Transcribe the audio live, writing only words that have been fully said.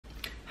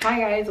Hi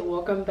guys,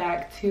 welcome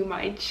back to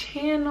my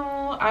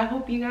channel. I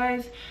hope you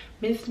guys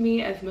missed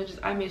me as much as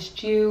I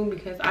missed you,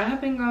 because I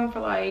have been gone for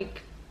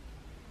like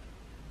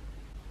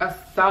a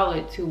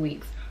solid 2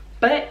 weeks,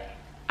 but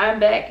I'm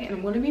back and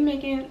I'm going to be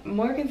making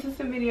more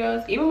consistent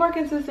videos, even more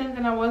consistent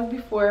than I was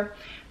before,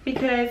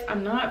 because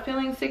I'm not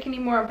feeling sick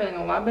anymore. I'm feeling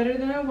a lot better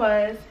than I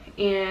was,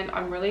 and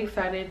I'm really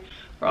excited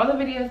for all the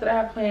videos that I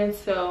have planned.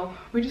 So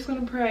we're just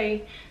going to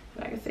pray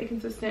that I can stay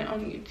consistent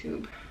on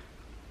YouTube.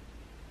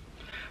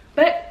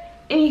 But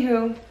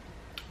anywho,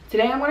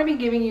 today I'm going to be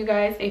giving you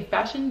guys a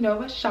Fashion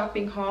Nova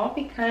shopping haul,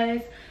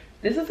 because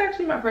this is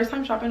actually my first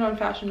time shopping on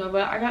Fashion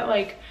Nova. I got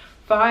like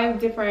 5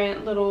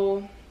 different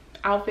little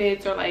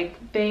outfits or like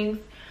things,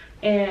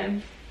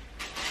 and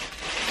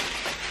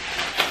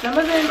some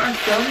of them are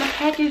still in the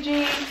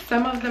packaging,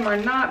 some of them are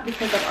not,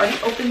 because I've already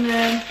opened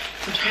them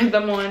and tried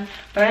them on.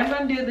 But I'm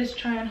going to do this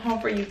try on haul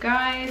for you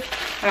guys.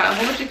 I got a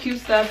whole bunch of cute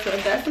stuff, so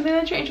if that's something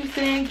that you're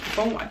interested in, keep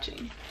on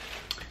watching.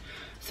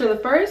 So the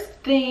first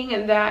thing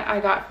that I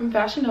got from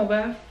Fashion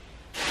Nova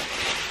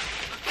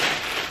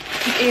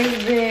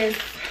is this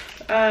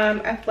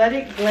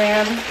athletic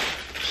glam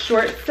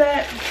short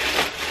set.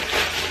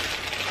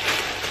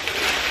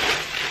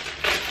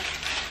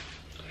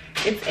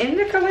 It's in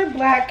the color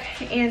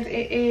black, and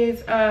it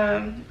is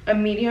a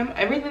medium.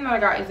 Everything that I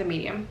got is a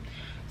medium.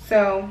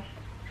 So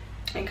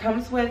it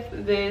comes with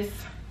this,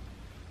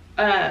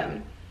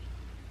 it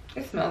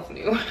smells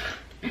new.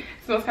 It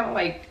smells kind of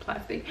like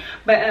plastic,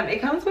 but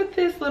it comes with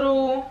this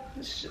little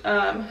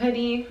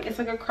hoodie. It's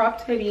like a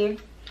cropped hoodie,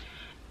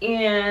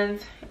 and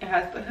it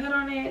has the hood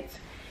on it,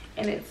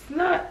 and it's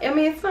not, I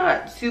mean, it's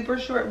not super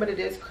short, but it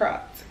is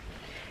cropped.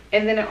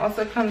 And then it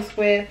also comes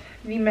with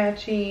the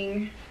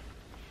matching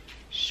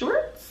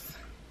shorts.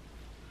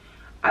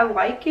 I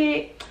like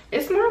it.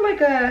 It's more like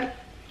a,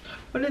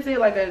 what is it,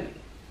 like a,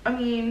 I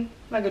mean,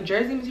 like a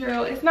jersey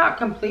material. It's not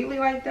completely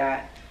like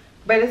that,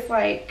 but it's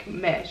like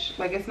mesh.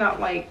 Like, it's not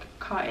like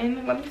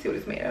cotton. Let me see what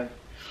it's made of.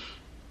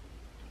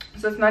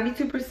 So it's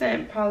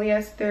 92%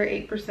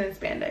 polyester, 8%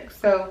 spandex.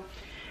 So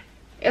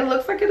it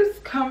looks like it is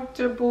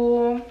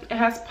comfortable. It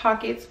has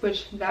pockets,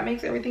 which that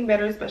makes everything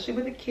better, especially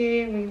with a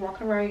kid. When you're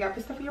walking around, you got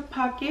this stuff in your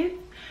pockets.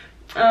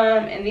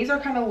 And these are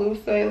kind of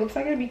loose, so it looks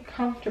like it'd be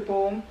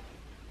comfortable.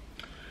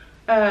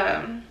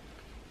 And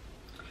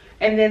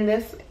then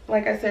this,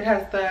 like I said,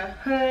 has the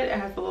hood. It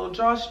has the little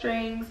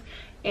drawstrings,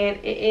 and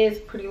it is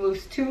pretty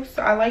loose too.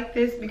 So I like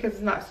this because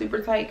it's not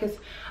super tight, because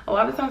a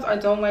lot of times I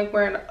don't like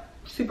wearing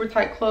super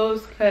tight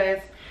clothes, because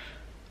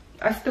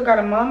I still got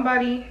a mom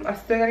body. I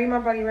still gotta get my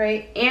body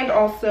right, and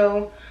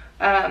also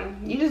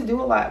you just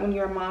do a lot when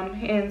you're a mom,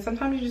 and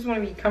sometimes you just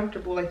want to be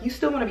comfortable. Like, you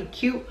still want to be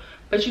cute,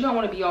 but you don't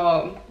want to be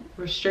all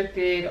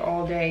restricted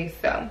all day.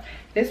 So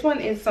this one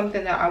is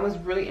something that I was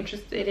really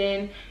interested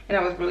in, and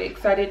I was really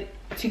excited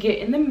to get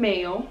in the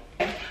mail.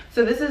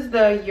 So this is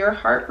the Your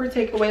Heart for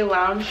Takeaway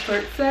Lounge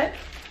short set.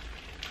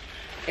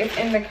 It's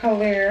in the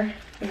color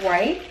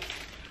white,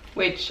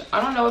 which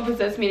I don't know what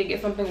possessed me to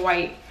get something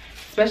white,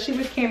 especially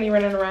with Cammy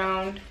running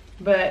around,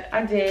 but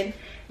I did.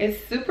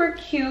 It's super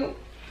cute.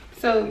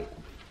 So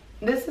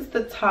this is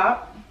the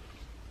top,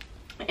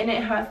 and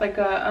it has like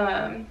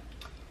a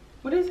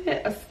what is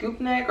it, a scoop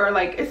neck, or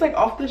like, it's like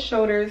off the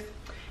shoulders,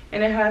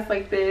 and it has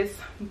like this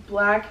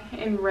black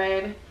and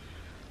red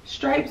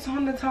stripes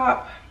on the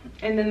top,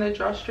 and then the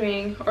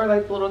drawstring, or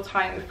like the little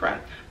tie in the front,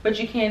 but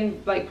you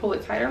can like pull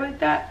it tighter like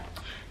that.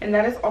 And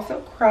that is also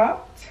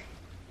cropped.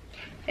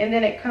 And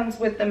then it comes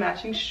with the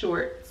matching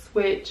shorts,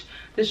 which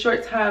the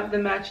shorts have the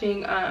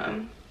matching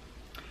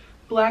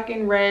black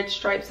and red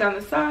stripes down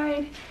the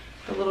side,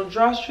 the little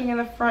drawstring in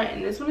the front,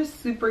 and this one is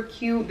super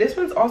cute. This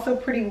one's also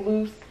pretty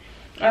loose.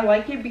 I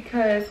like it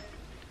because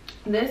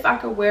this I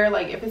could wear,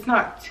 like, if it's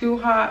not too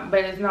hot but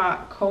it's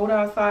not cold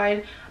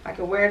outside, I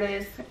could wear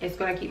this. It's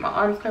gonna keep my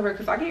arms covered,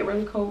 because I get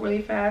really cold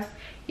really fast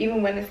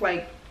even when it's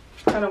like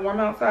kind of warm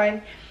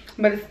outside,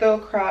 but it's still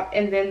cropped.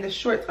 And then the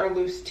shorts are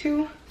loose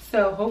too,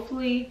 so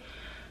hopefully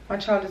my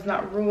child does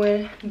not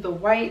ruin the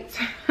white.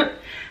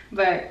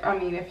 But I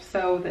mean, if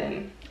so,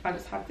 then I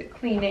just have to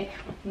clean it.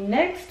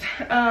 Next,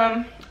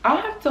 I'll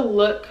have to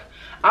look,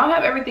 I'll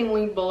have everything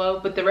linked below,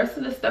 but the rest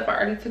of the stuff I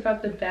already took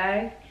out the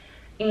bag,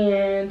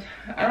 and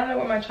I don't know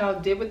what my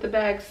child did with the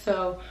bag.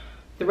 So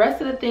the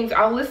rest of the things,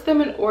 I'll list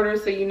them in order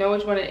so you know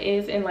which one it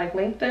is and like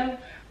link them,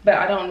 but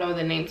I don't know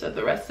the names of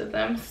the rest of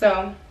them.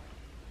 So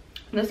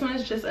this one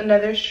is just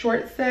another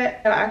short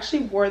set. I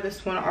actually wore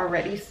this one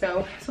already,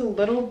 so it's a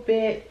little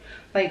bit,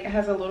 like, it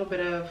has a little bit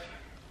of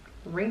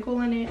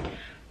wrinkle in it,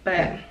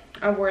 but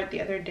I wore it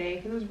the other day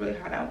because it was really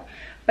hot out.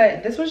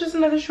 But this was just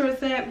another short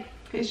set.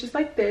 It's just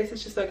like this.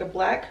 It's just like a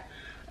black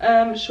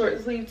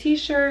short sleeve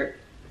t-shirt,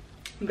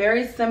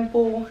 very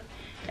simple.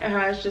 It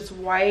has just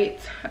white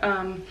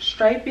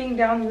striping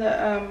down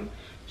the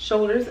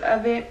shoulders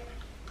of it.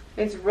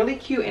 It's really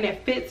cute, and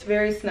it fits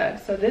very snug.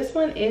 So this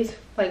one is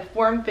like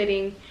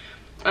form-fitting.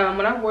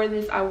 When I wore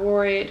this, I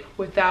wore it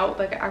without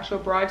like an actual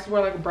bra. I just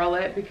wore like a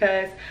bralette,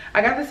 because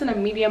I got this in a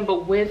medium,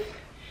 but with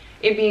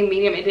it being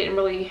medium, it didn't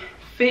really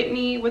fit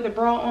me with a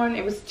bra on.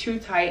 It was too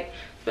tight.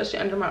 especially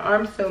under my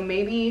arms, so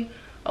maybe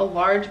a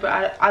large,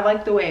 but I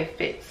like the way it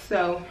fits.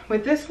 So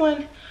with this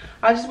one,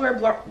 I just wear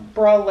a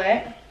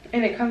bralette,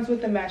 and it comes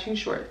with the matching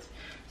shorts.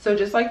 So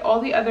just like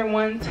all the other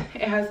ones,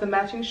 it has the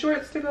matching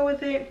shorts to go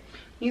with it.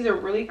 These are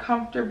really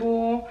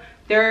comfortable.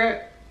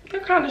 They're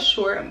kind of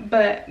short,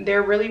 but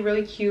they're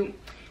really cute.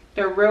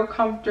 They're real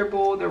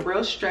comfortable. They're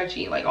real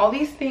stretchy. Like, all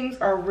these things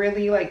are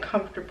really like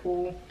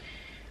comfortable.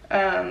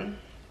 And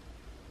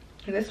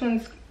this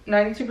one's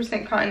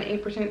 92% cotton,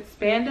 8%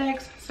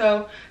 spandex.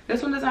 So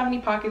this one doesn't have any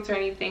pockets or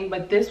anything,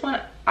 but this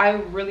one I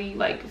really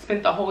like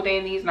spent the whole day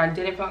in these, and I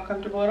didn't feel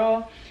uncomfortable at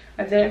all.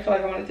 I didn't feel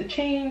like I wanted to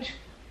change.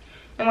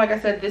 And like I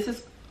said,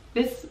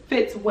 this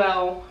fits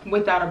well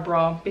without a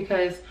bra,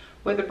 because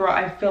with a bra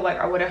I feel like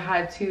I would have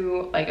had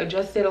to like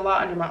adjust it a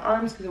lot under my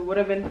arms because it would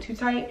have been too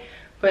tight.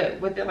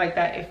 But with it like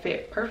that, it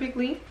fit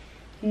perfectly.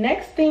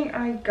 Next thing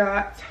I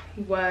got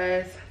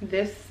was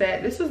this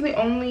set. This was the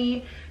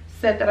only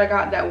set that I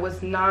got that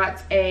was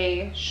not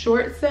a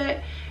short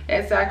set.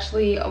 It's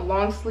actually a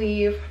long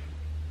sleeve,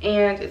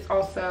 and it's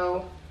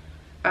also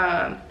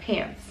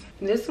pants.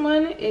 This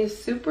one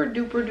is super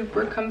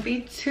duper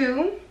comfy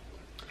too.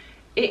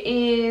 It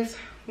is,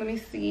 let me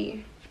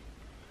see,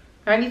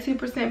 92%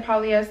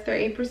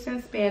 polyester,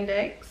 8%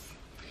 spandex,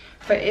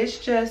 but it's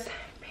just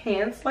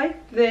pants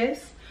like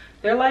this.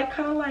 They're like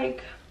kind of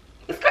like,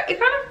 it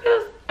kind of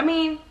feels, I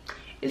mean,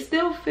 it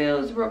still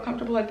feels real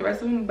comfortable like the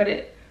rest of them, but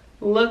it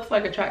looks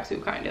like a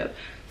tracksuit kind of.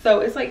 So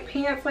it's like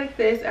pants like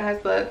this. It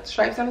has the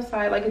stripes on the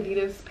side like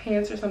Adidas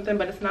pants or something,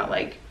 but it's not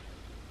like,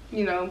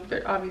 you know,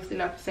 they're obviously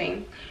not the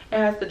same. It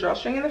has the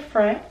drawstring in the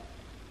front,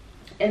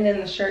 and then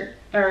the shirt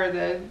or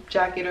the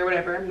jacket or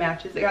whatever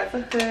matches. It got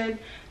the hood,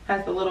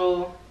 has the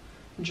little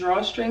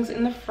drawstrings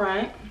in the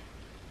front,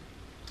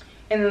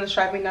 and then the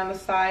striping down the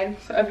side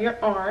of your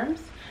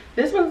arms.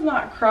 This one's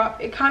not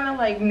cropped. It kind of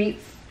like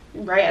meets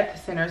right at the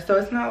center, so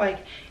it's not like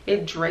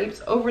it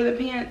drapes over the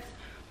pants,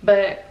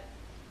 but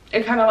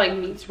it kind of like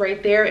meets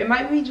right there. It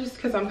might be just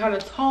because I'm kind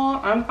of tall.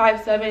 I'm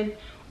 5'7"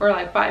 or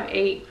like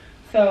 5'8",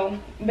 so,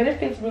 but it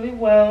fits really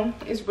well.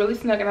 It's really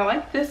snug, and I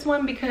like this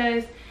one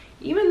because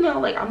even though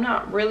like I'm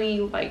not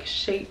really like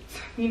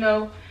shaped, you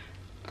know,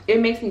 it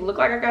makes me look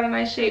like I got a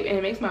nice shape, and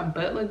it makes my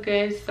butt look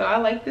good. So I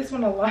like this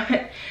one a lot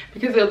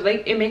because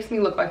it makes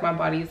me look like my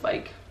body's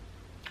like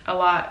a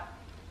lot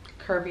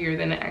curvier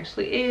than it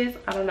actually is.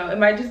 I don't know, it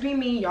might just be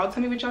me. Y'all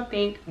tell me what y'all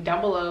think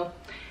down below,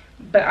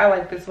 but I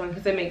like this one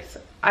because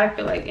I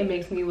feel like it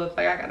makes me look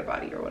like I got a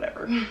body or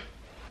whatever.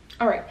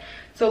 All right,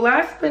 so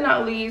last but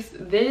not least,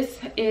 this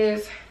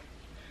is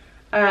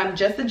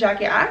just the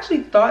jacket. I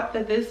actually thought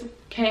that this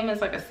came as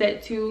like a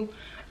set too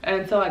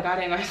until I got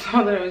it and I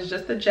saw that it was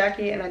just the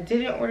jacket, and I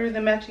didn't order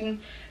the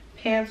matching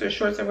pants or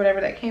shorts or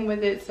whatever that came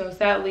with it, so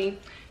sadly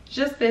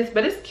just this.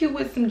 But it's cute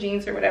with some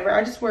jeans or whatever.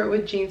 I just wear it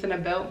with jeans and a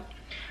belt.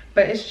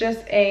 But it's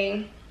just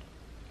a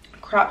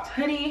cropped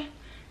hoodie.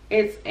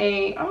 It's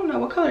a, I don't know,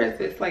 what color is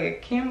this? Like a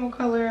camel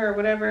color or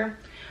whatever.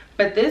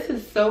 But this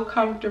is so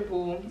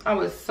comfortable. I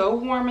was so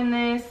warm in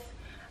this.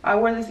 I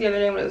wore this the other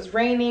day when it was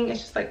raining.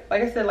 It's just like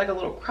I said, like a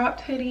little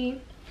cropped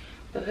hoodie.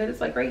 The hood is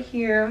like right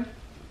here.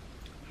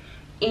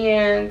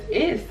 And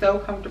it is so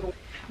comfortable.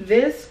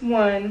 This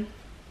one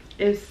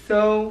is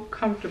so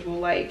comfortable.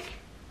 Like,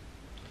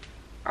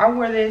 I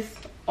wore this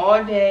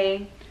all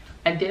day.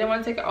 I didn't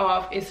want to take it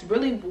off. It's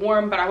really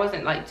warm, but I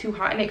wasn't like too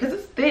hot in it because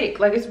it's thick.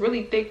 Like, it's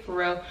really thick for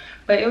real.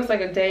 But it was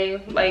like a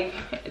day like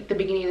at the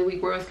beginning of the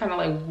week where it was kind of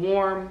like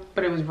warm,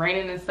 but it was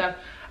raining and stuff.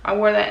 I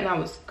wore that and I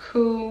was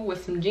cool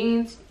with some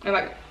jeans, and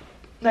like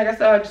I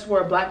said, I just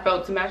wore a black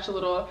belt to match the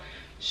little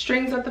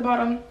strings at the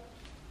bottom,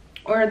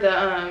 or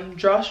the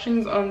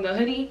drawstrings on the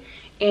hoodie,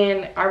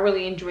 and I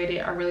really enjoyed it.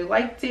 I really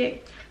liked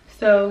it.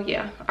 So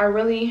yeah, I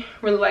really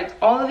liked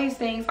all of these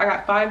things. I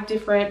got 5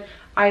 different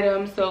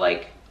items, so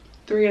like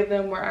 3 of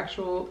them were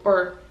actual,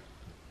 or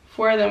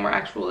 4 of them were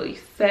actually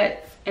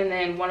sets, and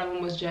then 1 of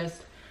them was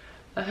just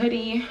a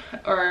hoodie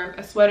or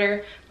a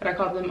sweater, but I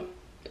called them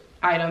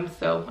items.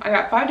 So I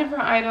got 5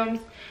 different items,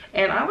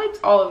 and I liked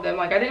all of them.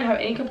 Like, I didn't have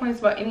any complaints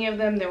about any of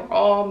them. They were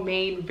all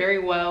made very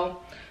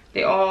well.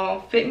 They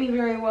all fit me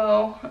very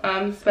well,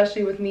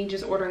 especially with me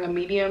just ordering a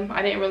medium.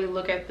 I didn't really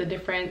look at the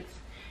difference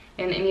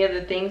in any of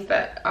the things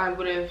that I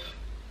would have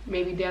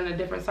maybe done a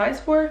different size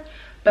for.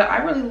 But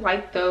I really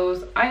like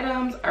those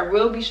items. I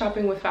will be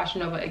shopping with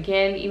Fashion Nova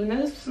again. Even though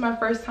this was my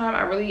first time,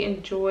 I really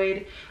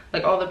enjoyed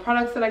like all the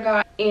products that I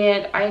got,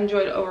 and I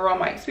enjoyed overall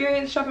my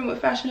experience shopping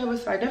with Fashion Nova,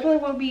 so I definitely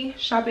will be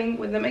shopping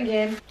with them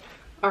again.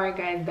 Alright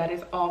guys, that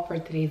is all for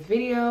today's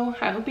video.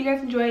 I hope you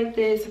guys enjoyed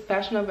this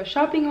Fashion Nova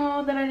shopping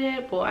haul that I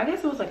did. Well, I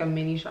guess it was like a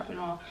mini shopping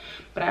haul,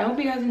 but I hope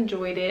you guys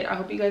enjoyed it. I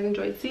hope you guys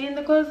enjoyed seeing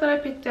the clothes that I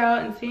picked out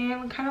and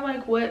seeing kind of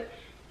like what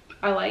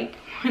I like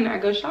when I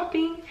go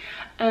shopping.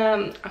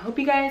 I hope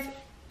you guys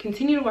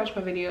continue to watch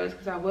my videos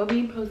because I will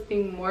be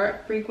posting more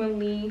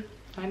frequently.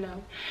 I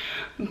know,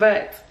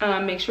 but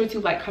make sure to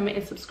like, comment,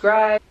 and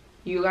subscribe.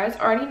 You guys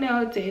already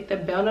know to hit the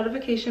bell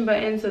notification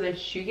button so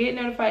that you get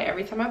notified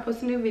every time I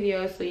post a new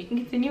video, so you can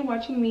continue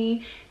watching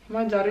me and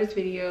my daughter's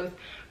videos.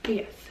 But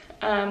yes,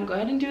 go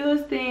ahead and do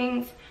those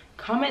things.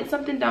 comment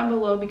something down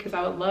below because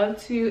I would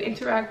love to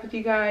interact with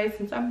you guys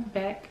since I'm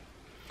back.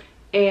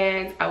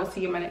 And I will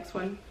see you in my next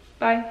one.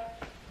 Bye.